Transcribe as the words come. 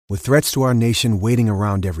With threats to our nation waiting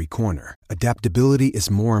around every corner, adaptability is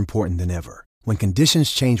more important than ever. When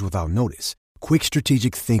conditions change without notice, quick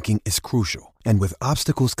strategic thinking is crucial. And with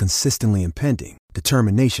obstacles consistently impending,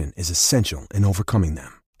 determination is essential in overcoming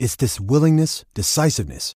them. It's this willingness,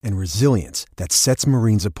 decisiveness, and resilience that sets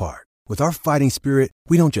Marines apart. With our fighting spirit,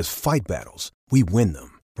 we don't just fight battles, we win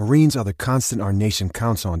them. Marines are the constant our nation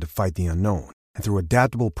counts on to fight the unknown. And through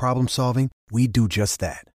adaptable problem solving, we do just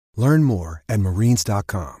that. Learn more at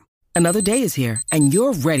marines.com. Another day is here, and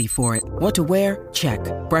you're ready for it. What to wear? Check.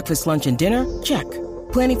 Breakfast, lunch, and dinner? Check.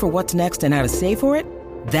 Planning for what's next and how to save for it?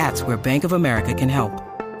 That's where Bank of America can help.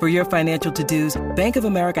 For your financial to-dos, Bank of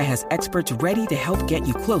America has experts ready to help get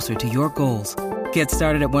you closer to your goals. Get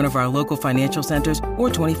started at one of our local financial centers or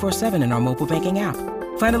 24/7 in our mobile banking app.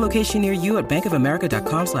 Find a location near you at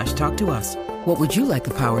bankofamerica.com/talktous. What would you like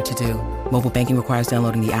the power to do? Mobile banking requires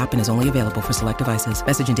downloading the app and is only available for select devices.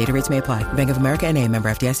 Message and data rates may apply. Bank of America N.A., member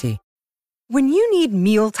FDIC. When you need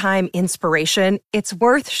mealtime inspiration, it's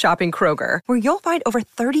worth shopping Kroger, where you'll find over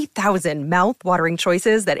 30,000 mouth-watering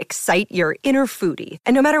choices that excite your inner foodie.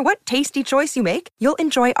 And no matter what tasty choice you make, you'll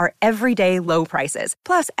enjoy our everyday low prices,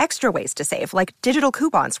 plus extra ways to save, like digital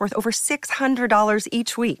coupons worth over $600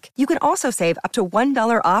 each week. You can also save up to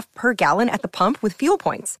 $1 off per gallon at the pump with fuel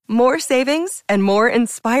points. More savings and more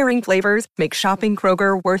inspiring flavors make shopping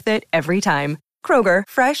Kroger worth it every time. Kroger,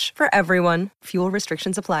 fresh for everyone. Fuel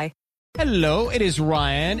restrictions apply. Hello, it is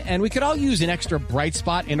Ryan, and we could all use an extra bright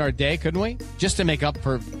spot in our day, couldn't we? Just to make up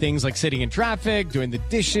for things like sitting in traffic, doing the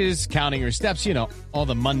dishes, counting your steps, you know, all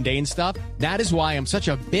the mundane stuff. That is why I'm such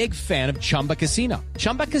a big fan of Chumba Casino.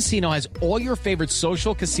 Chumba Casino has all your favorite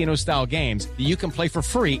social casino-style games that you can play for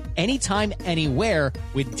free anytime, anywhere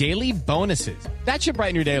with daily bonuses. That should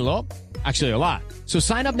brighten your day a little. Actually, a lot. So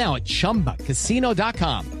sign up now at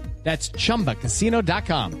ChumbaCasino.com. That's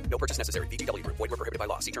ChumbaCasino.com. No purchase necessary. VGW Group. Void where prohibited by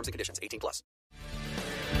law. See terms and conditions. 18+.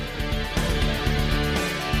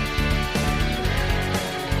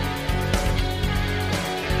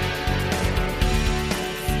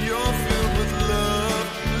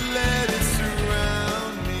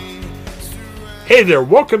 Hey there,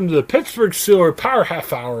 welcome to the Pittsburgh Steelers Power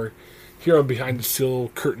Half Hour here on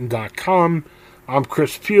BehindTheSteelCurtain.com. I'm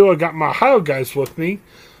Chris Pugh. I got my Ohio guys with me.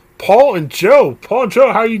 Paul and Joe. Paul and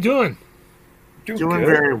Joe, how are you doing? Doing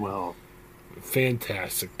very well.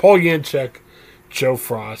 Fantastic. Paul Yanchek, Joe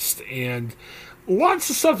Frost, and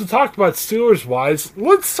lots of stuff to talk about Steelers-wise.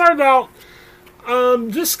 Let's start out.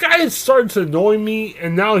 This guy has started to annoy me,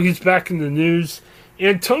 and now he's back in the news.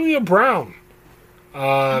 Antonio Brown.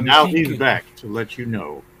 Now he's back to let you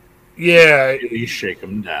know. Yeah. You shake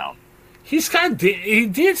him down. He's kind of he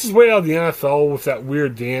danced his way out of the NFL with that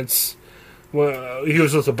weird dance. Well, he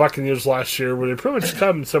was with the Buccaneers last year, where they pretty much cut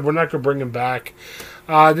him and said, we're not going to bring him back.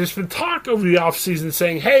 There's been talk over the offseason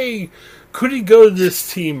saying, hey, could he go to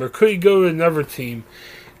this team or could he go to another team?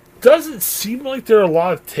 Doesn't seem like there are a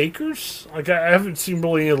lot of takers. Like, I haven't seen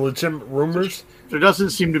really any legitimate rumors. There doesn't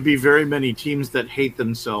seem to be very many teams that hate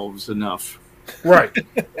themselves enough. Right.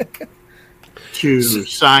 to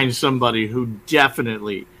sign somebody who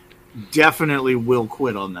definitely will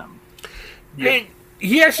quit on them. And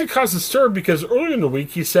he actually caused a stir because earlier in the week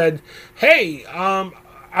he said, hey,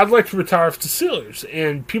 I'd like to retire for the Steelers.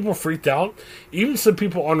 And people freaked out. Even some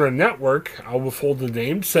people on our network, I'll withhold the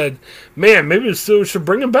name, said, man, maybe the Steelers should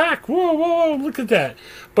bring him back. Whoa, look at that.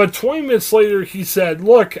 But 20 minutes later he said,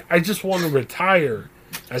 look, I just want to retire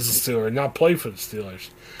as a Steeler, not play for the Steelers.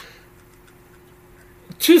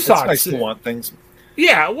 Two thoughts. It's nice to want things.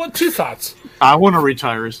 Yeah, two thoughts. I want to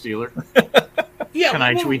retire a Steeler. Yeah, Can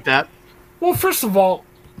I tweet that? Well, first of all,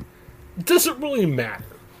 it doesn't really matter.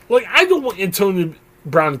 Like, I don't want Antonio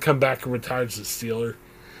Brown to come back and retire as a Steeler.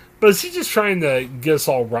 But is he just trying to get us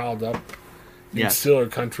all riled up in Steeler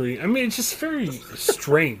country? I mean, it's just very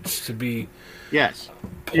strange to be... Yes.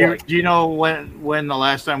 Do you know when the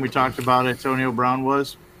last time we talked about Antonio Brown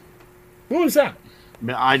was? What was that?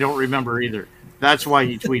 I don't remember either. That's why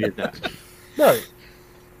he tweeted that. Right.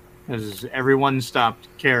 Because everyone stopped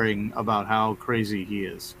caring about how crazy he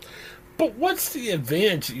is. But what's the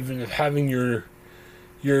advantage even of having your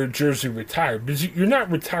jersey retired? Because you're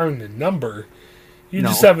not retiring the number. You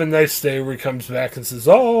just have a nice day where he comes back and says,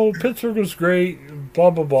 oh, Pittsburgh was great,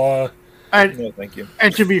 blah, blah, blah. No, thank you.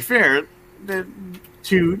 And to be fair,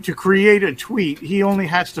 to create a tweet, he only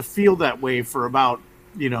has to feel that way for about,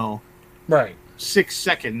 right, 6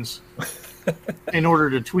 seconds in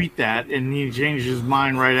order to tweet that, and he changes his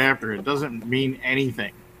mind right after. It doesn't mean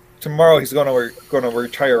anything. Tomorrow he's going to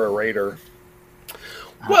retire a Raider.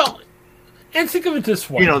 Well, and think of it this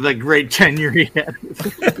way. The great tenure he had.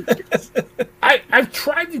 I've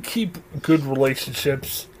tried to keep good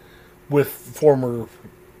relationships with former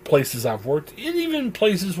places I've worked, and even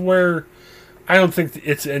places where I don't think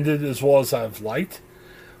it's ended as well as I've liked.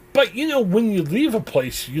 But, when you leave a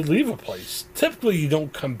place, you leave a place. Typically, you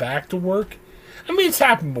don't come back to work. I mean, it's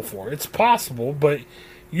happened before. It's possible, but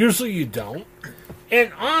usually you don't.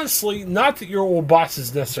 And honestly, not that your old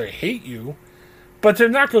bosses necessarily hate you, but they're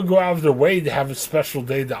not going to go out of their way to have a special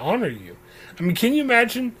day to honor you. I mean, can you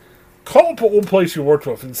imagine? Call up an old place you worked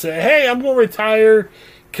with and say, hey, I'm going to retire.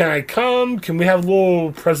 Can I come? Can we have a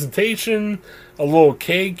little presentation, a little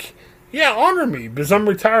cake? Yeah, honor me because I'm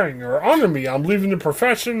retiring, or honor me, I'm leaving the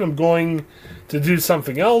profession, I'm going to do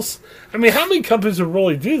something else. I mean, how many companies would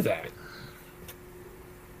really do that?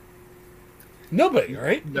 Nobody,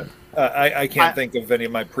 right? I can't think of any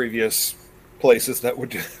of my previous places that would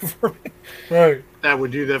do that for me. Right. That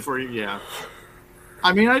would do that for you, yeah.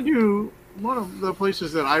 I mean, I do. One of the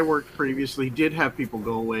places that I worked previously did have people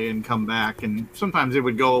go away and come back, and sometimes they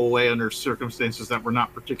would go away under circumstances that were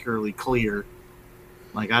not particularly clear.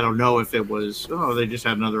 Like, I don't know if it was, they just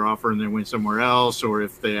had another offer and they went somewhere else, or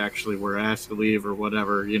if they actually were asked to leave or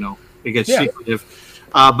whatever, it gets secretive.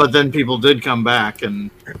 But then people did come back,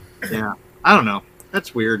 and yeah, I don't know.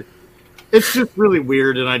 That's weird. It's just really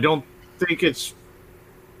weird, and I don't think it's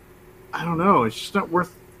just not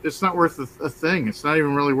worth a thing. It's not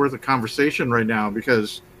even really worth a conversation right now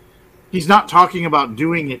because he's not talking about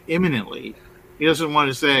doing it imminently. He doesn't want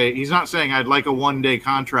to say, he's not saying I'd like a 1-day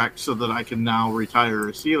contract so that I can now retire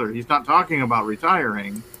a Steeler. He's not talking about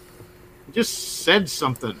retiring. He just said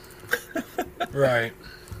something. Right.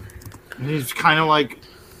 And he's kind of like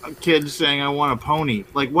a kid saying, I want a pony.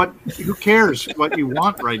 Like, what? Who cares what you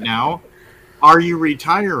want right now? Are you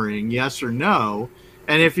retiring? Yes or no?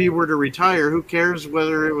 And if he were to retire, who cares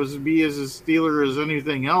whether it was be as a Steeler as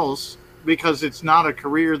anything else? Because it's not a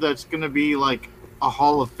career that's going to be like a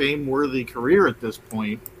Hall of Fame worthy career at this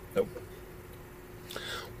point. Nope.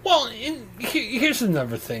 Well, here's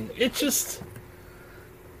another thing. It's just,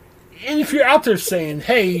 and if you're out there saying,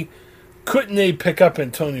 hey, couldn't they pick up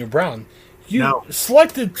Antonio Brown? You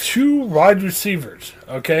selected 2 wide receivers,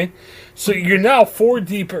 okay? So you're now 4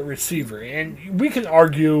 deep at receiver. And we can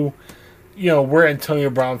argue, where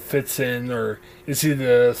Antonio Brown fits in, or is he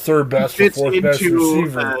the 3rd best or 4th best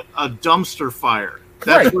receiver? A dumpster fire.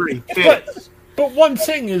 That's right. Where he fits. But one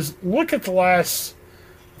thing is, look at the last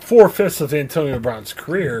 4/5 of Antonio Brown's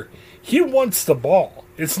career. He wants the ball.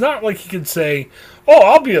 It's not like he can say,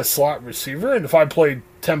 I'll be a slot receiver, and if I play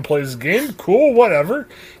 10 plays a game, cool, whatever.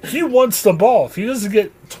 He wants the ball. If he doesn't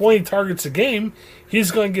get 20 targets a game,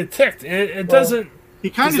 he's going to get ticked. And it doesn't... He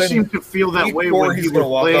kind of seemed to feel that way when he was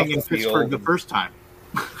playing in Pittsburgh the first time.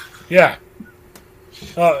 Yeah.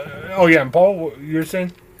 And Paul, you're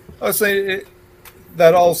saying? I was saying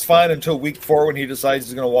that all's fine until week 4 when he decides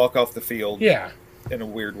he's going to walk off the field. Yeah. In a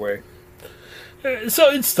weird way. So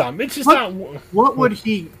it's dumb. It's just not... What would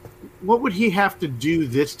he have to do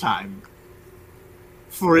this time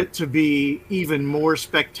for it to be even more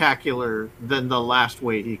spectacular than the last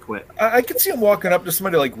way he quit? I could see him walking up to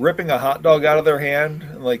somebody, like ripping a hot dog out of their hand,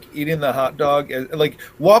 and, like eating the hot dog, and, like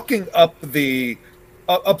walking up through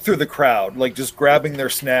the crowd, like just grabbing their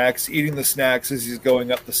snacks, eating the snacks as he's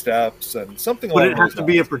going up the steps, and something. Would it have to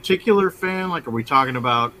be a particular fan? Like, are we talking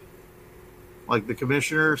about like the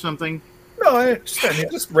commissioner or something? No,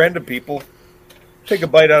 just random people. Take a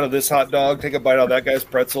bite out of this hot dog. Take a bite out of that guy's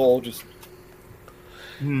pretzel. Just.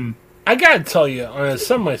 I gotta tell you, on a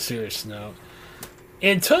semi-serious note,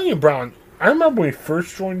 Antonio Brown, I remember when he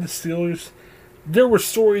first joined the Steelers, there were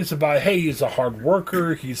stories about, hey, he's a hard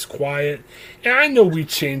worker, he's quiet, and I know we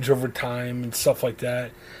change over time and stuff like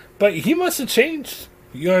that, but he must have changed.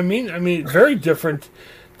 You know what I mean? I mean, very different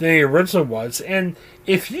than he originally was. And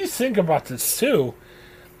if you think about this too,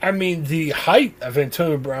 I mean, the height of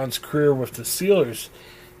Antonio Brown's career with the Steelers,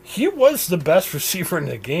 he was the best receiver in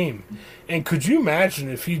the game. And could you imagine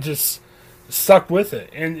if he just stuck with it?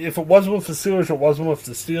 And if it wasn't with the Steelers, it wasn't with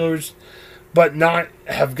the Steelers, but not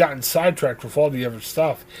have gotten sidetracked with all the other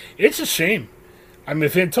stuff. It's a shame. I mean,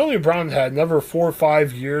 if Antonio Brown had another 4 or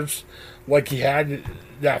 5 years like he had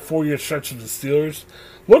that 4-year stretch of the Steelers,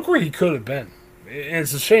 look where he could have been. And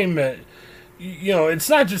it's a shame that, it's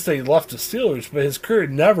not just that he left the Steelers, but his career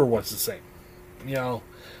never was the same,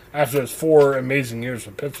 after his 4 amazing years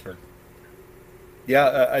in Pittsburgh.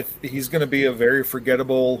 Yeah, he's going to be a very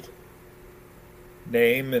forgettable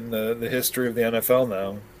name in the history of the NFL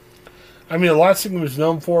now. I mean, the last thing he was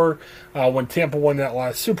known for, when Tampa won that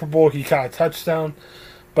last Super Bowl, he caught a touchdown.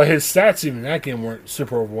 But his stats even in that game weren't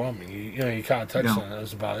super overwhelming. He caught a touchdown. No. That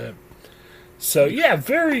was about it. So, yeah,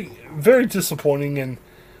 very, very disappointing. And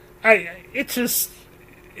it's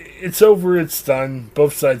it's over. It's done.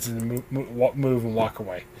 Both sides of the move and walk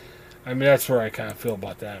away. I mean, that's where I kind of feel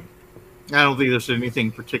about that. I don't think there's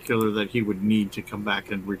anything particular that he would need to come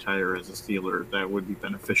back and retire as a Steeler that would be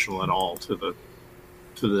beneficial at all to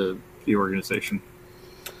the organization.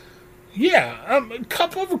 Yeah, a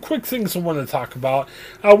couple of quick things I want to talk about.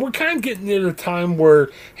 We're kind of getting near the time where,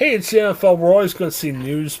 hey, it's the NFL. We're always going to see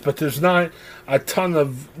news, but there's not a ton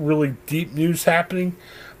of really deep news happening.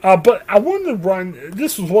 But I wanted to run.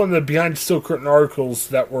 This was one of the Behind the Steel Curtain articles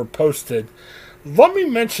that were posted. Let me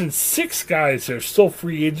mention 6 guys that are still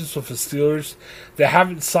free agents with the Steelers that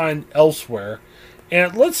haven't signed elsewhere.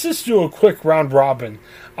 And let's just do a quick round robin.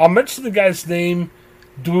 I'll mention the guy's name.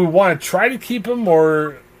 Do we want to try to keep him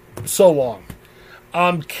or so long?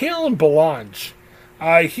 Kalen Ballage.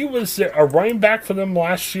 He was a running back for them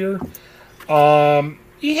last year.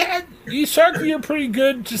 He started the year pretty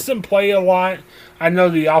good, just didn't play a lot. I know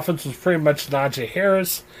the offense was pretty much Najee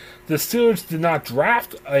Harris. The Steelers did not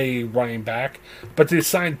draft a running back, but they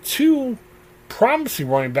signed 2 promising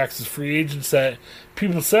running backs as free agents that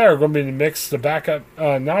people say are going to be in the mix to back up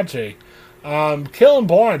Najee. Kalen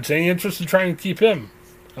Ballage, any interest in trying to keep him?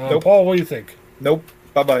 Nope. Paul, what do you think? Nope.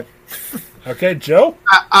 Bye-bye. Okay, Joe?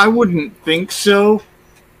 I wouldn't think so.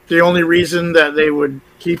 The only reason that they would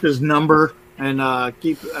keep his number and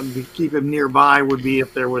keep him nearby would be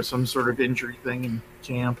if there was some sort of injury thing in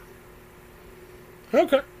camp.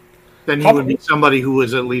 Okay. Then he would be somebody who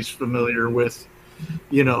was at least familiar with,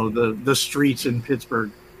 the streets in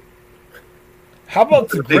Pittsburgh. How about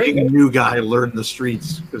the making a new guy learn the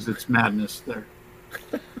streets because it's madness there.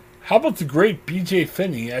 How about the great B.J.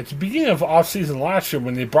 Finney? At the beginning of offseason last year,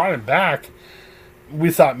 when they brought him back,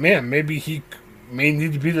 we thought, man, maybe he may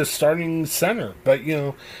need to be the starting center. But,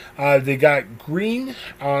 they got Green.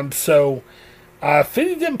 So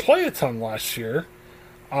Finney didn't play a ton last year.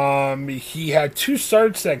 He had 2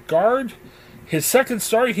 starts at guard. His second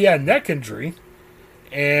start, he had a neck injury.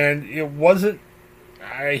 And it wasn't...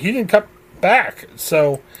 he didn't come back.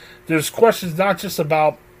 So there's questions not just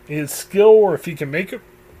about his skill or if he can make it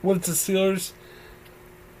with the Steelers.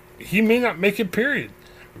 He may not make it, period.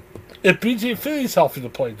 If B.J. Finney's healthy to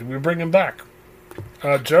play, do we bring him back?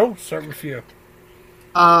 Joe, start with you.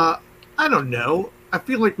 I don't know. I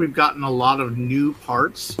feel like we've gotten a lot of new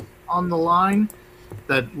parts on the line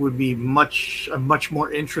that would be much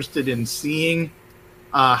more interested in seeing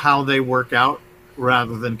how they work out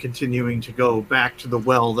rather than continuing to go back to the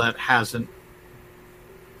well that hasn't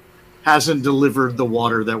delivered the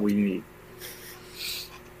water that we need.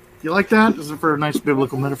 You like that? Is it for a nice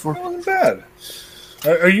biblical metaphor? It wasn't bad.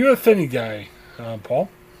 Are you a Finney guy, Paul?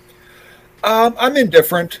 I'm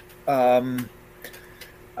indifferent. I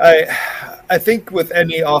think with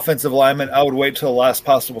any offensive lineman, I would wait till the last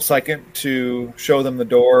possible second to show them the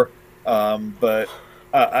door. But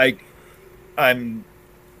I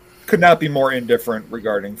could not be more indifferent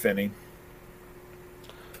regarding Finney.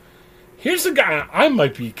 Here's a guy I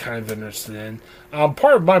might be kind of interested in.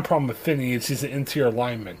 Part of my problem with Finney is he's an interior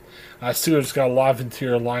lineman. Steelers got a lot of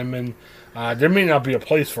interior linemen. There may not be a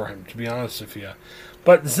place for him, to be honest with you.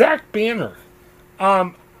 But Zach Banner.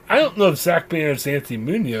 I don't know if Zach Banner is Anthony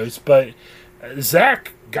Munoz, but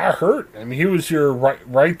Zach got hurt. I mean, he was your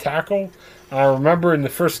right tackle. Remember in the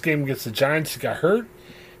first game against the Giants, he got hurt.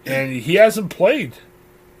 And he hasn't played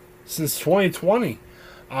since 2020.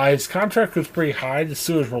 His contract was pretty high. The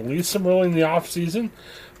Steelers released him early in the offseason,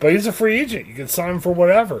 but he's a free agent. You can sign him for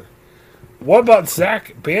whatever. What about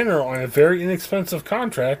Zach Banner on a very inexpensive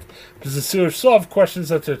contract? Because the Steelers still have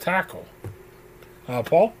questions at their tackle.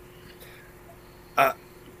 Paul?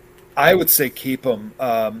 I would say keep him.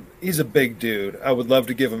 He's a big dude. I would love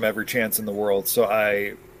to give him every chance in the world, so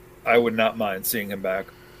I would not mind seeing him back.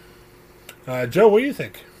 Joe, what do you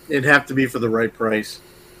think? It'd have to be for the right price.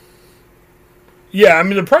 Yeah, I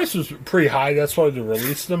mean, the price was pretty high. That's why they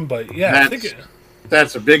released them. But, yeah,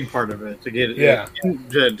 that's a big part of it. To get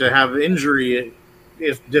to have injury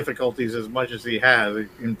difficulties as much as he has, he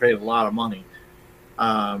can pay a lot of money.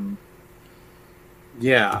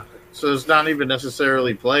 Yeah. So it's not even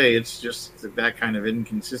necessarily play. It's just that kind of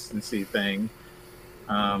inconsistency thing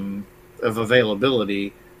of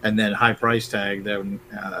availability and then high price tag. Then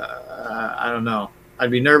I don't know. I'd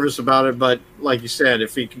be nervous about it, but like you said,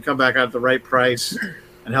 if he can come back at the right price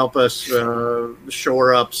and help us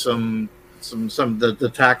shore up some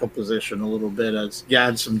the tackle position a little bit,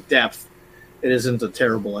 add some depth, it isn't a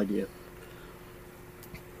terrible idea.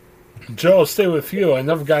 Joe, I'll stay with you.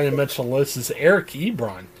 Another guy you mentioned on the list is Eric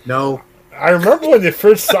Ebron. No. I remember when they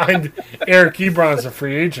first signed Eric Ebron as a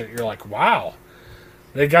free agent. You're like, wow.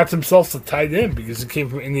 They got themselves a tight end because it came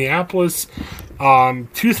from Indianapolis.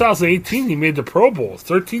 2018, he made the Pro Bowl,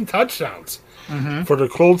 13 touchdowns. For the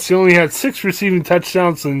Colts, he only had 6 receiving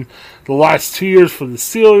touchdowns in the last 2 years for the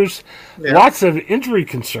Steelers. Yeah. Lots of injury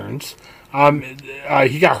concerns.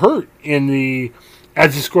 He got hurt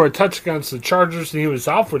as he scored a touchdown against the Chargers, and he was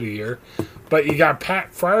out for the year. But you got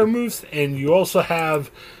Pat Freiermuth, and you also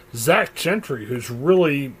have Zach Gentry, who's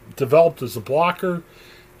really developed as a blocker,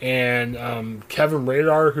 and Kevin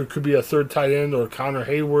Radar, who could be a third tight end, or Connor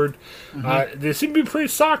Hayward. They seem to be pretty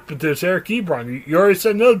stocked, but there's Eric Ebron. You already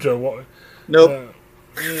said no, Joe. Nope.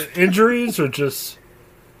 Injuries, or just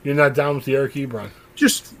you're not down with the Eric Ebron?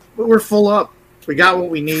 Just we're full up. We got what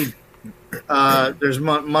we need. There's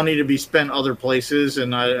money to be spent other places,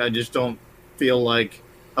 and I just don't feel like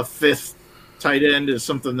a 5th tight end is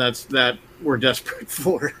something that we're desperate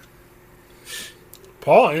for.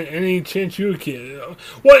 Paul, any chance you would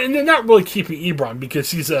well, and they're not really keeping Ebron because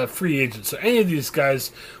he's a free agent. So any of these guys,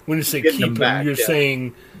 when you say keep him, you're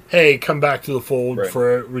saying, hey, come back to the fold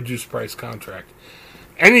for a reduced price contract.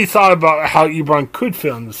 Any thought about how Ebron could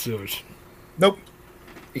fit on the Steelers? Nope.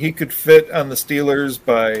 He could fit on the Steelers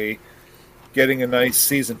by getting a nice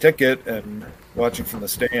season ticket and watching from the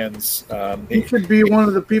stands. He could be one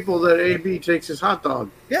of the people that AB takes his hot dog.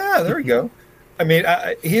 Yeah, there we go. I mean,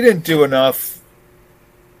 he didn't do enough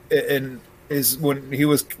when he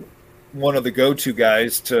was one of the go-to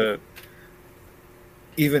guys to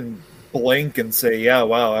even blink and say, yeah,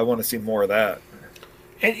 wow, I want to see more of that.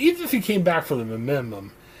 And even if he came back for the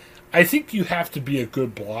minimum, I think you have to be a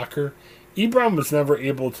good blocker. Ebron was never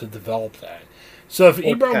able to develop that. So if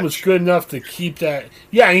Ebron was good enough to keep that...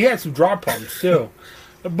 Yeah, he had some drop problems too.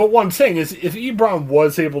 But what I'm saying is, if Ebron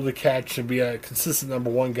was able to catch and be a consistent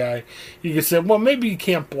number 1 guy, you could say, well, maybe he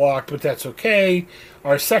can't block, but that's okay.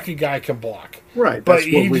 Our second guy can block. Right. But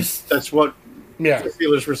that's what the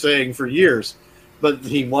Steelers were saying for years. But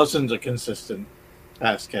he wasn't a consistent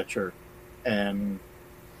pass catcher, and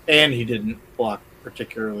he didn't block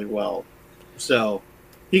particularly well. So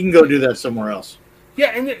he can go do that somewhere else.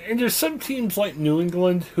 Yeah, and there's some teams like New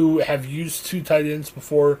England who have used 2 tight ends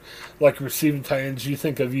before, like receiving tight ends. You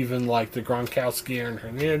think of even like the Gronkowski, Aaron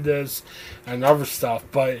Hernandez, and other stuff.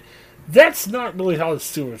 But that's not really how the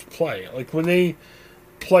Steelers play. Like when they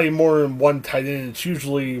play more than 1 tight end, it's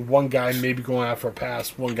usually 1 guy maybe going after a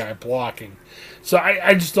pass, 1 guy blocking. So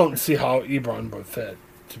I just don't see how Ebron would fit,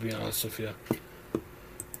 to be honest with you.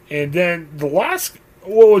 And then the last,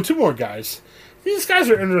 2 more guys. These guys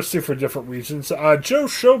are interesting for different reasons. Joe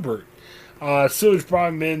Schobert, Steelers brought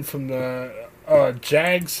him in from the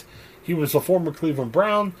Jags. He was a former Cleveland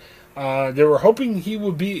Brown. They were hoping he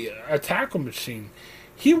would be a tackle machine.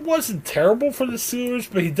 He wasn't terrible for the Steelers,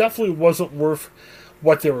 but he definitely wasn't worth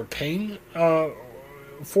what they were paying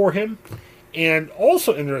for him. And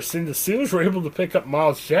also interesting, the Steelers were able to pick up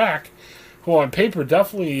Miles Jack, who on paper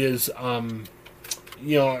definitely is a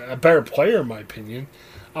better player in my opinion.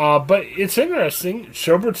 But it's interesting.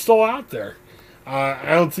 Schobert's still out there.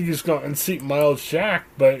 I don't think he's going to unseat Miles Jack.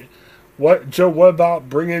 But what about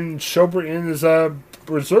bringing Schobert in as a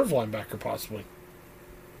reserve linebacker possibly?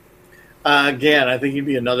 Again, I think he'd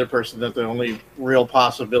be another person that the only real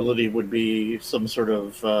possibility would be some sort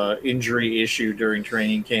of injury issue during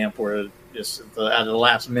training camp, where just at the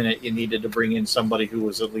last minute you needed to bring in somebody who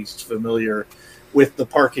was at least familiar with the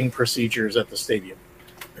parking procedures at the stadium.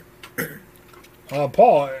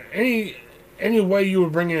 Paul, any way you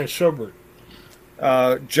would bring in a Schobert?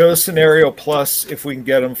 Joe Scenario plus if we can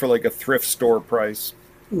get him for like a thrift store price.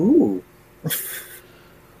 Ooh.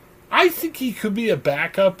 I think he could be a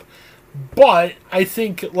backup, but I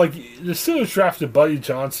think like the Steelers drafted Buddy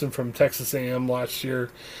Johnson from Texas A&M last year.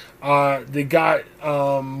 They got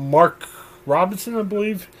Mark Robinson, I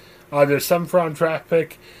believe. Their 7th-round draft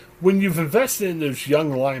pick. When you've invested in those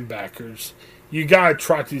young linebackers, you gotta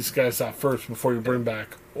trot these guys out first before you bring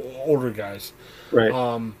back older guys. Right.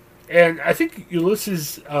 And I think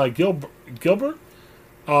Ulysses Gilbert.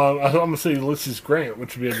 I'm gonna say Ulysses Grant,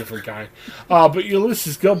 which would be a different guy. But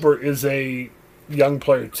Ulysses Gilbert is a young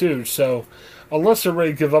player too. So unless they're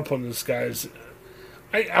ready to give up on these guys,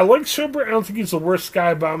 I like Schobert. I don't think he's the worst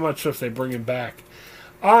guy, but I'm not sure if they bring him back.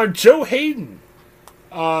 Joe Hayden.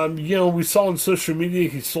 We saw on social media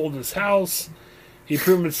he sold his house. He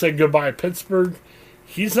pretty much said goodbye to Pittsburgh.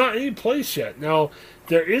 He's not any place yet. Now,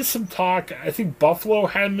 there is some talk. I think Buffalo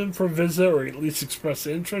had him in for a visit, or at least expressed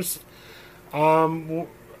interest. If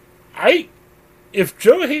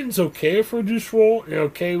Joe Hayden's okay for reduced role and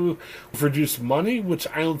okay with reduced money, which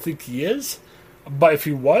I don't think he is, but if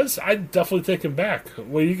he was, I'd definitely take him back.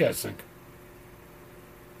 What do you guys think?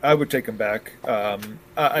 I would take him back.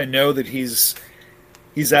 I know that he's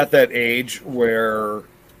he's at that age where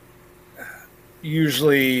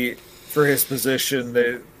usually for his position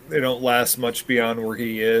they don't last much beyond where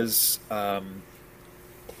he is.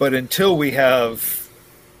 But until we have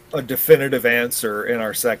a definitive answer in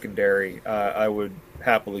our secondary, I would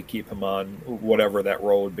happily keep him on whatever that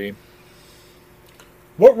role would be.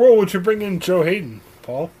 What role would you bring in Joe Hayden,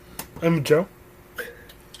 Paul? Joe?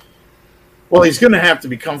 Well, he's going to have to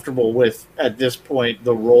be comfortable with, at this point,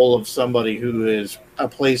 the role of somebody who is a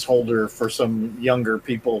placeholder for some younger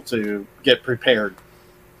people to get prepared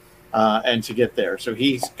and to get there. So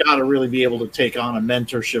he's got to really be able to take on a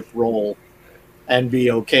mentorship role and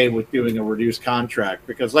be okay with doing a reduced contract.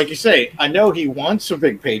 Because, like you say, I know he wants a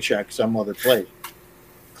big paycheck some other place.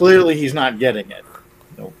 Clearly, he's not getting it.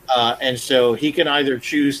 Nope. And so he can either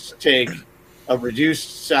choose to take a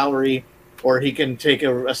reduced salary, or he can take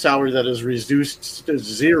a salary that is reduced to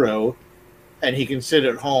zero, and he can sit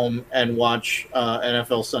at home and watch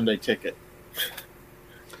NFL Sunday Ticket.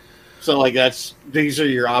 So, like, these are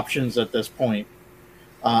your options at this point.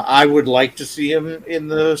 I would like to see him in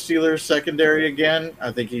the Steelers secondary again.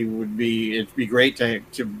 I think it'd be great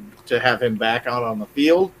to have him back out on the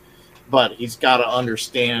field, but he's got to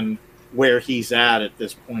understand where he's at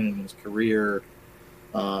this point in his career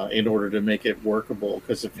in order to make it workable.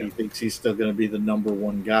 Because if he thinks he's still going to be the number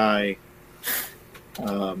one guy,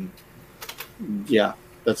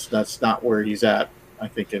 that's not where he's at, I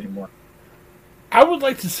think, anymore. I would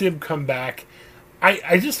like to see him come back.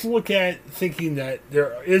 I just look at thinking that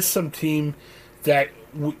there is some team that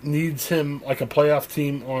needs him, like a playoff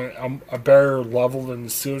team, on a better level than the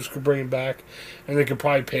Steelers could bring him back, and they could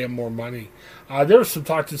probably pay him more money. There was some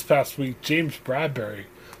talk this past week. James Bradbury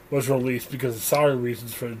was released because of salary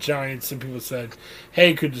reasons for the Giants, and people said,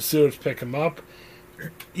 hey, could the Steelers pick him up?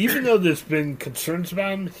 Even though there's been concerns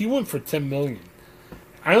about him, he went for $10 million.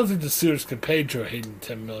 I don't think the Steelers could pay Joe Hayden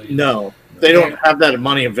 $10 million. No, they don't have that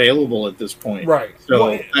money available at this point. Right.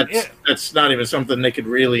 So that's not even something they could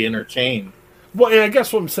really entertain. Well, and I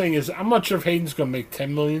guess what I'm saying is I'm not sure if Hayden's going to make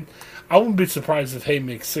 $10 million. I wouldn't be surprised if Hayden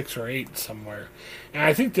makes 6 or 8 somewhere. And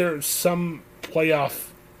I think there's some playoff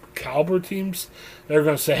caliber teams that are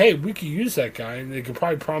going to say, hey, we could use that guy, and they could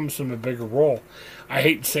probably promise him a bigger role. I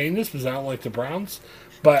hate saying this because I don't like the Browns,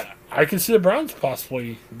 but I can see the Browns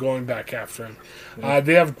possibly going back after him.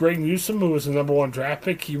 They have Greg Newsome, who was the number 1 draft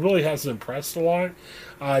pick. He really hasn't impressed a lot.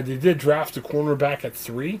 They did draft a cornerback at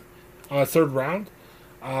 3rd round,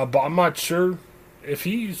 but I'm not sure if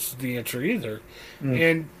he's the answer either.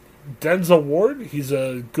 And Denzel Ward, he's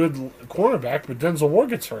a good cornerback, but Denzel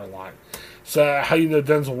Ward gets hurt a lot. So how do you know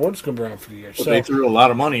Denzel Ward's going to be around for the year? But they threw a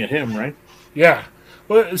lot of money at him, right? Yeah.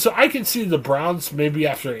 Well, so I can see the Browns maybe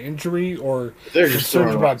after an injury or they're just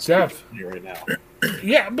concerned about depth right now.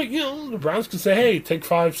 Yeah, but the Browns could say, "Hey, take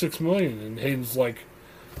 $5-6 million," and Hayden's like,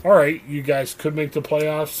 "All right, you guys could make the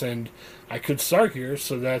playoffs, and I could start here,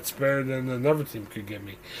 so that's better than another team could give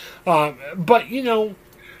me." But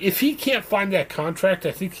if he can't find that contract,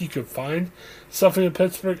 I think he could find something in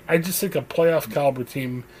Pittsburgh. I just think a playoff caliber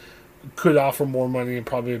team could offer more money and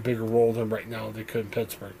probably a bigger role than right now they could in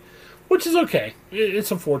Pittsburgh. Which is okay.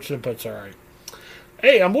 It's unfortunate, but it's all right.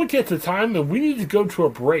 Hey, I'm looking at the time, and we need to go to a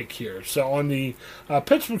break here. So on the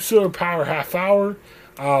Pittsburgh Steelers Power Half Hour,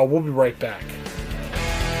 we'll be right back.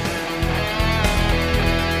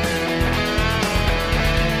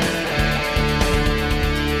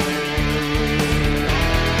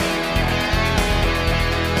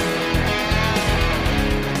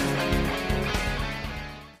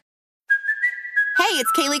 Hey,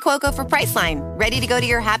 it's Kaylee Cuoco for Priceline. Ready to go to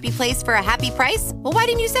your happy place for a happy price? Well, why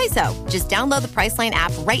didn't you say so? Just download the Priceline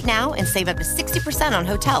app right now and save up to 60% on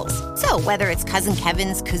hotels. So whether it's Cousin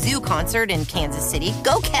Kevin's Kazoo Concert in Kansas City,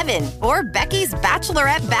 go Kevin, or Becky's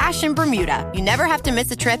Bachelorette Bash in Bermuda, you never have to miss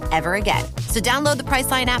a trip ever again. So download the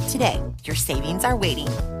Priceline app today. Your savings are waiting.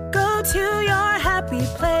 Go to your happy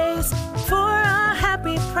place for a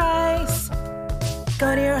happy price.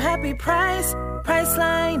 Go to your happy price,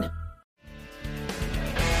 Priceline.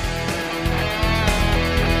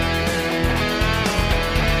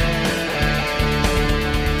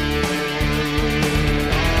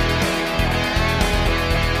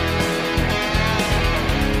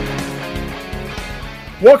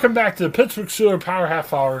 Welcome back to the Pittsburgh Steelers Power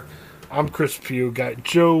Half Hour. I'm Chris Pugh. Got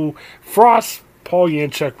Joe Frost, Paul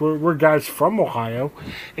Yanchek. We're guys from Ohio.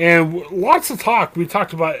 And lots of talk. We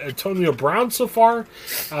talked about Antonio Brown so far.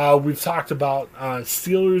 We've talked about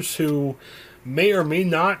Steelers who may or may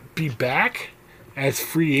not be back as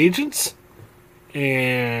free agents.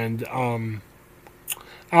 And a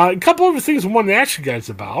couple other things I wanted to ask you guys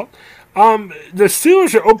about. The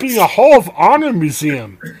Steelers are opening a Hall of Honor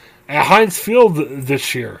museum at Heinz Field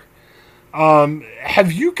this year.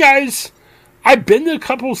 Have you guys? I've been to a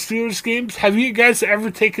couple of Steelers games. Have you guys ever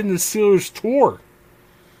taken the Steelers tour?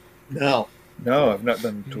 No. No, I've not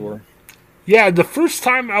done the tour. Yeah, the first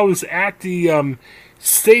time I was at the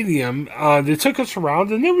stadium, they took us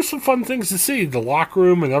around, and there were some fun things to see, the locker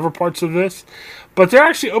room and other parts of this. But they're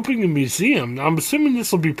actually opening a museum. I'm assuming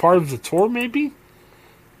this will be part of the tour, maybe,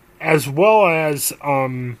 as well as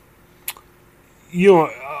a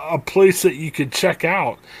place that you could check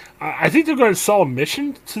out. I think they're going to sell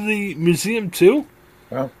admission to the museum too.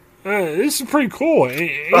 Wow, this is pretty cool.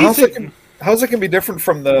 How's it going to be different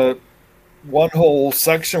from the one whole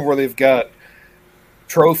section where they've got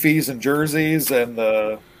trophies and jerseys and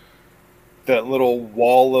that little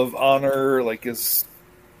wall of honor? Like, is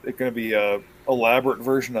it going to be a elaborate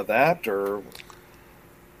version of that, or?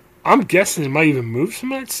 I'm guessing they might even move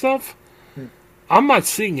some of that stuff. I'm not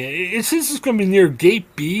seeing it. It says it's going to be near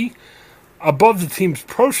Gate B, above the team's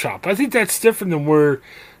pro shop. I think that's different than where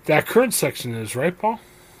that current section is, right, Paul?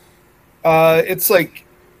 It's like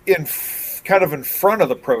kind of in front of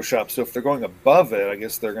the pro shop. So if they're going above it, I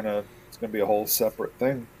guess it's gonna be a whole separate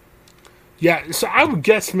thing. Yeah, so I would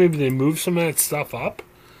guess maybe they move some of that stuff up,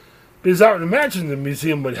 because I would imagine the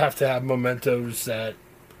museum would have to have mementos that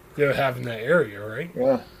they would have in that area, right?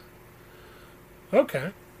 Yeah.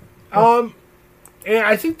 Okay. And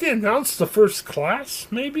I think they announced the first class,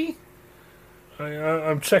 maybe.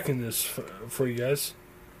 I'm checking this for you guys.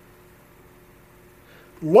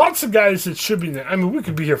 Lots of guys that should be there. I mean, we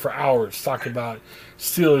could be here for hours talking about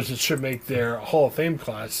Steelers that should make their Hall of Fame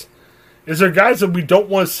class. Is there guys that we don't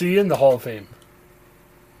want to see in the Hall of Fame?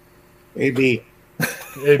 AB.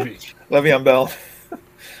 Le'Veon Bell.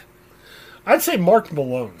 I'd say Mark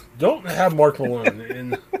Malone. Don't have Mark Malone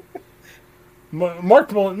in.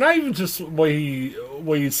 Mark Malone, not even just what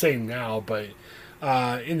he's saying now, but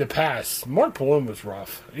in the past, Mark Malone was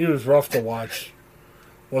rough. He was rough to watch.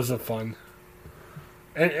 Wasn't fun.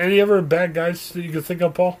 Any other bad guys that you can think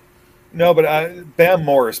of, Paul? No, but Bam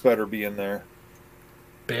Morris better be in there.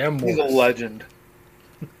 Bam Morris. He's a legend.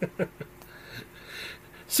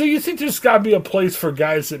 So you think there's got to be a place for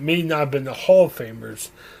guys that may not have been the Hall of Famers,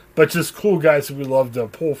 but just cool guys that we love to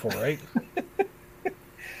pull for, right?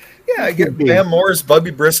 Yeah, I get Bam Morris,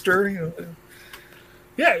 Bubby Brister.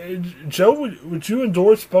 Yeah, Joe, would you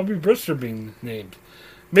endorse Bubby Brister being named?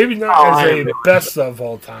 Maybe not as a best of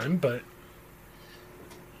all time, but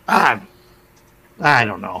I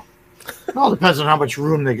don't know. It all depends on how much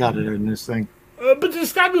room they got in this thing. But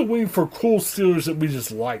there's got to be a way for cool Steelers that we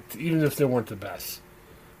just liked, even if they weren't the best.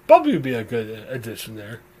 Bubby would be a good addition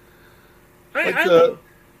there. Like the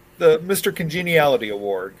Mr. Congeniality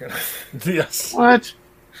Award. Yes. What?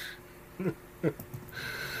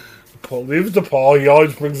 Paul, leave it to Paul. He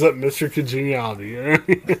always brings up Mr. Congeniality.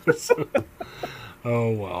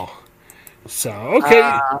 Oh, well. So,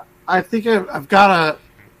 okay. I think I've got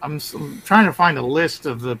I'm trying to find a list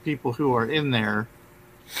of the people who are in there.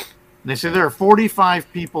 They say there are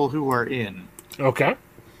 45 people who are in. Okay.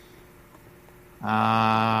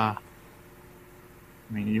 I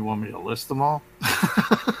mean, you want me to list them all?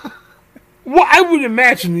 Well, I would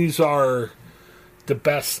imagine these are the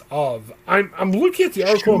best of. I'm looking at the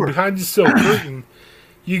article behind the steel curtain.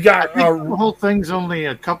 You got the whole thing's only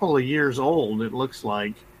a couple of years old. It looks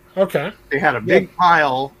like. Okay. They had a big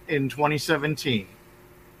pile in 2017.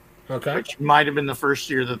 Okay. Which might have been the first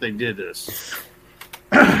year that they did this.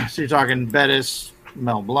 So you're talking Bettis,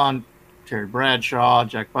 Mel Blount, Terry Bradshaw,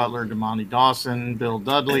 Jack Butler, Damani Dawson, Bill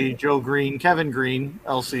Dudley, Joe Green, Kevin Green,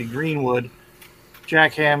 L.C. Greenwood,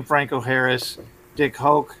 Jack Ham, Franco Harris, Dick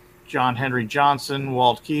Hoke, John Henry Johnson,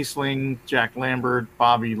 Walt Kiesling, Jack Lambert,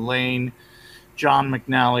 Bobby Lane, John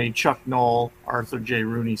McNally, Chuck Knoll, Arthur J.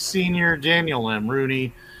 Rooney Sr., Daniel M.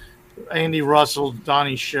 Rooney, Andy Russell,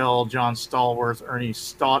 Donnie Shell, John Stallworth, Ernie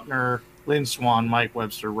Stautner, Lynn Swan, Mike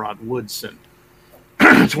Webster, Rod Woodson.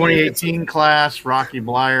 2018 class, Rocky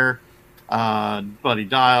Blyer, Buddy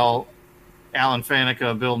Dial, Alan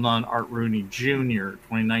Faneca, Bill Nunn, Art Rooney Jr.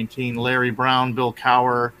 2019, Larry Brown, Bill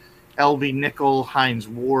Cower, L.B. Nickel, Heinz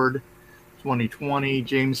Ward. 2020,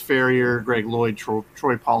 James Ferrier, Greg Lloyd, Troy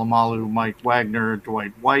Polamalu, Mike Wagner,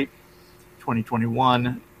 Dwight White.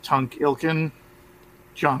 2021, Tunk Ilkin,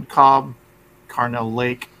 John Cobb, Carnell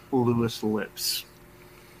Lake, Lewis Lips.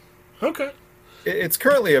 Okay. It's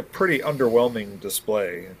currently a pretty underwhelming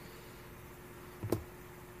display.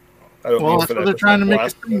 That's what they're trying to make a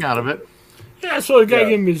thing out of it. Yeah, so the guy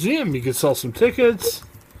in a museum, you could sell some tickets.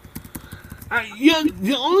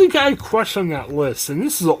 The only guy I question on that list, and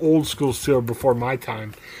this is an old school Steeler before my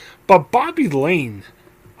time, but Bobby Lane.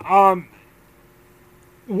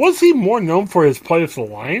 Was he more known for his play with the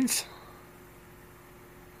Lions?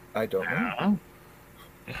 I don't know.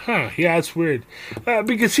 Huh, yeah, that's weird.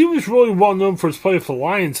 Because he was really well known for his play with the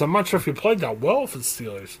Lions. I'm not sure if he played that well with the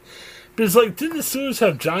Steelers. Because, like, didn't the Steelers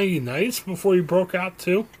have Johnny Unitas before he broke out,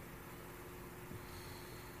 too?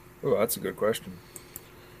 Oh, that's a good question.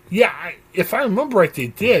 Yeah, if I remember right, they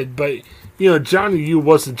did. But, you know, Johnny U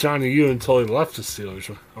wasn't Johnny U until he left the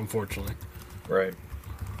Steelers, unfortunately. Right.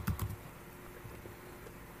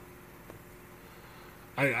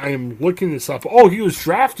 I am looking this up. Oh, he was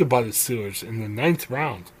drafted by the Steelers in the 9th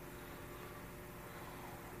round.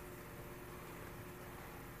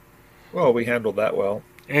 Well, we handled that well.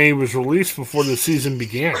 And he was released before the season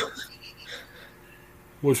began,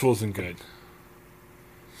 which wasn't good.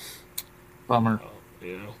 Bummer.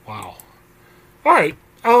 Yeah, wow. All right.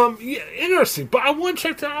 Yeah, interesting. But I want to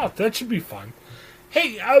check that out. That should be fun.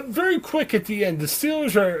 Hey, very quick at the end. The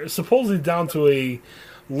Steelers are supposedly down to a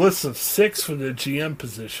list of 6 for the GM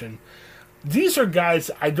position. These are guys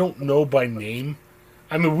I don't know by name.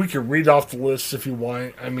 I mean, we could read off the list if you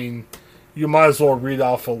want. I mean, you might as well read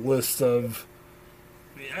off a list of...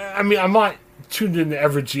 I mean, I'm not tuned into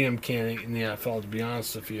every GM candidate in the NFL, to be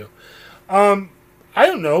honest with you. I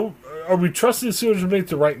don't know. Are we trusting the Steelers to make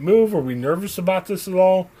the right move? Are we nervous about this at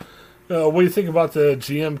all? What do you think about the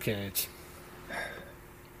GM candidates?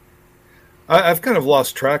 I've kind of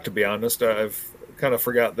lost track, to be honest. I've kind of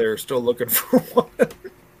forgot they're still looking for one.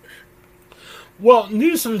 Well,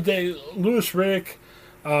 news of the day, Louis Riddick,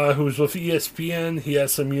 who was with ESPN, he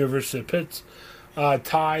has some University of Pitt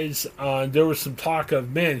ties. There was some talk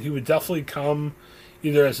of, man, he would definitely come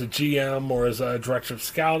either as a GM or as a director of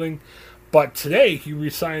scouting. But today, he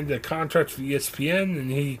re-signed a contract for ESPN,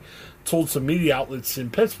 and he told some media outlets in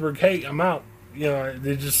Pittsburgh, hey, I'm out. You know,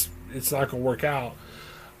 it's not going to work out.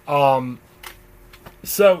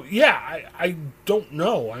 So, yeah, I don't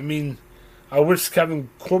know. I mean, I wish Kevin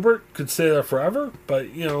Colbert could stay there forever,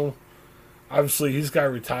 but, you know, obviously he's got to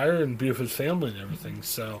retire and be with his family and everything.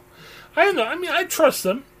 So, I don't know. I mean, I trust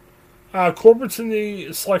them. Colbert's in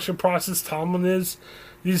the selection process. Tomlin is.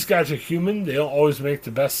 These guys are human. They don't always make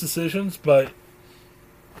the best decisions, but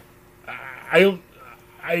I've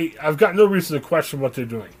got no reason to question what they're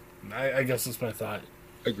doing. I guess that's my thought.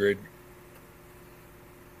 Agreed.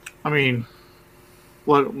 I mean,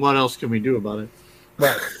 what else can we do about it?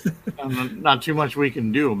 Right. Not too much we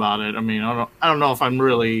can do about it. I mean, I don't know if I'm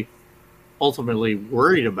really ultimately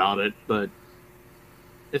worried about it, but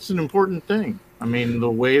it's an important thing. I mean,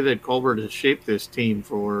 the way that Colbert has shaped this team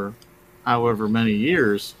for however many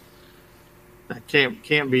years, that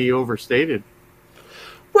can't be overstated.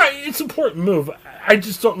 Right, it's an important move. I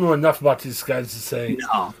just don't know enough about these guys to say,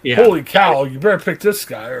 holy cow, you better pick this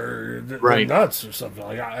guy, or they're nuts, or something.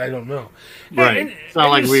 Like I don't know. Right. It's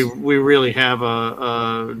not like we really have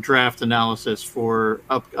a draft analysis for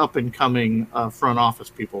up and coming front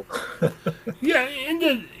office people. Yeah, in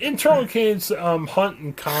the internal candidates, Hunt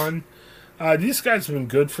and Khan, these guys have been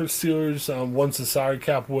good for Steelers. One's the salary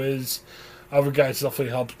cap whiz. Other guys definitely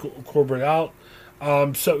helped Corbett out.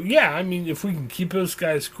 So, yeah, I mean, if we can keep those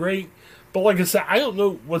guys, great. But like I said, I don't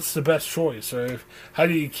know what's the best choice. Or how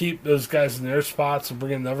do you keep those guys in their spots and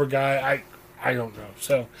bring another guy? I don't know.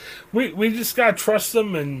 So we just got to trust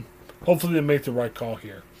them, and hopefully they make the right call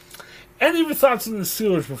here. Any of your thoughts on the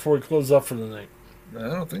Steelers before we close up for the night? I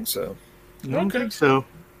don't think so. I don't think so.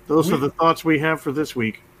 Those are the thoughts we have for this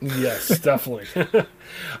week. Yes, definitely.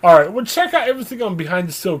 All right, well, check out everything on Behind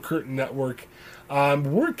the Steel Curtain Network.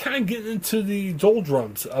 We're kind of getting into the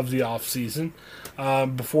doldrums of the offseason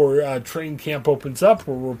before training camp opens up,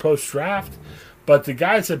 where we're post-draft. But the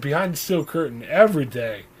guys at Behind the Steel Curtain every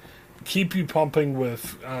day keep you pumping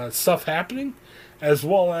with stuff happening, as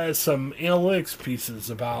well as some analytics pieces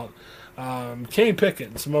about Kenny Pickett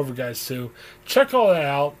and some other guys too. Check all that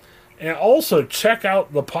out. And also check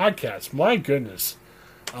out the podcast. My goodness.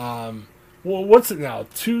 Well, what's it now?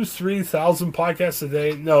 3,000 podcasts a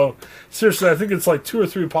day? No, seriously, I think it's like 2 or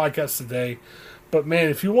 3 podcasts a day. But man,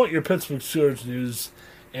 if you want your Pittsburgh Steelers news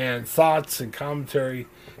and thoughts and commentary,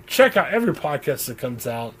 check out every podcast that comes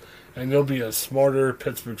out, and you'll be a smarter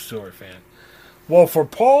Pittsburgh Steelers fan. Well, for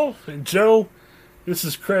Paul and Joe, this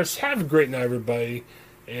is Chris. Have a great night, everybody,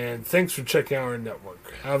 and thanks for checking out our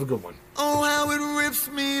network. Have a good one. Oh, how it rips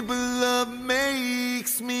me, but love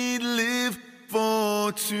makes me live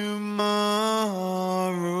for tomorrow.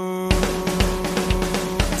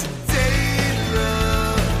 Today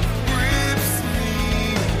love rips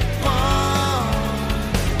me apart.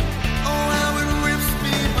 Oh, how it rips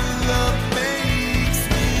me, but love makes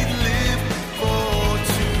me live for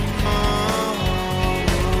tomorrow.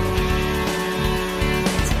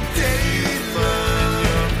 Today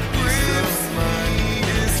love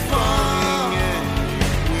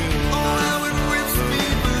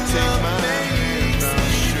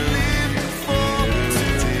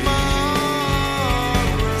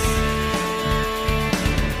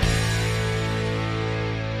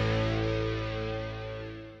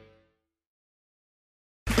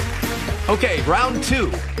Okay, round two.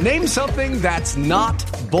 Name something that's not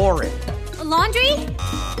boring. A laundry?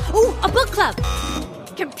 Ooh, a book club.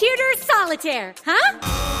 Computer solitaire, huh?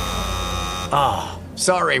 Ah,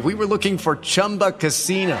 sorry, we were looking for Chumba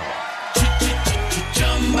Casino.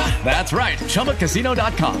 That's right,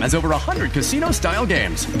 ChumbaCasino.com has over 100 casino-style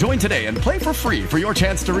games. Join today and play for free for your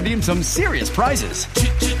chance to redeem some serious prizes.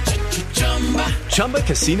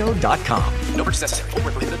 ChumbaCasino.com. No purchase necessary. Void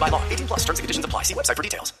where prohibited by law. 18 plus terms and conditions apply. See website for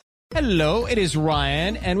details. Hello, it is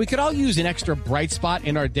Ryan, and we could all use an extra bright spot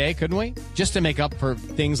in our day, couldn't we? Just to make up for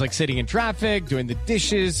things like sitting in traffic, doing the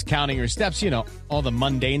dishes, counting your steps, all the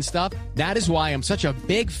mundane stuff. That is why I'm such a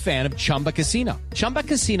big fan of Chumba Casino. Chumba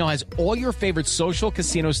Casino has all your favorite social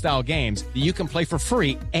casino-style games that you can play for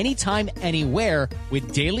free anytime, anywhere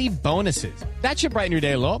with daily bonuses. That should brighten your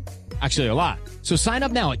day a little. Actually, a lot. So sign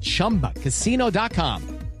up now at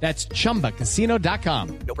ChumbaCasino.com. That's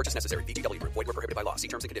ChumbaCasino.com. No purchase necessary. VGW Group. Void where prohibited by law. See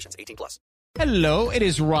terms and conditions. 18 plus. Hello, it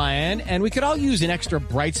is Ryan, and we could all use an extra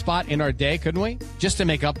bright spot in our day, couldn't we? Just to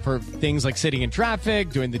make up for things like sitting in traffic,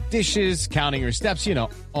 doing the dishes, counting your steps,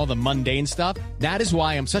 all the mundane stuff. That is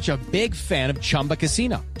why I'm such a big fan of Chumba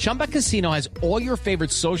Casino. Chumba Casino has all your favorite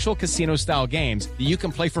social casino-style games that you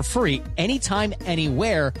can play for free anytime,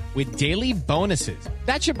 anywhere with daily bonuses.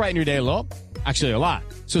 That should brighten your day a little. Actually, a lot.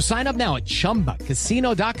 So sign up now at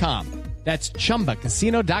ChumbaCasino.com. That's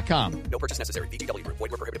ChumbaCasino.com. No purchase necessary. VGW Group.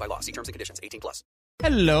 Void where prohibited by law. See terms and conditions. 18 plus.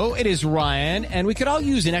 Hello, it is Ryan, and we could all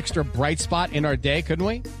use an extra bright spot in our day, couldn't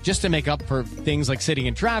we? Just to make up for things like sitting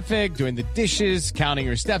in traffic, doing the dishes, counting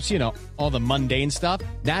your steps, all the mundane stuff.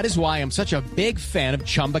 That is why I'm such a big fan of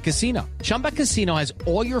Chumba Casino. Chumba Casino has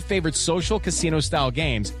all your favorite social casino-style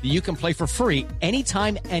games that you can play for free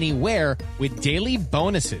anytime, anywhere with daily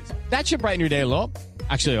bonuses. That should brighten your day a little.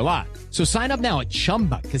 Actually, a lot. So sign up now at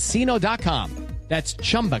ChumbaCasino.com. That's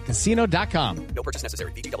ChumbaCasino.com. No purchase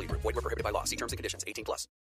necessary. VGW Group. Void where prohibited by law. See terms and conditions. 18 plus.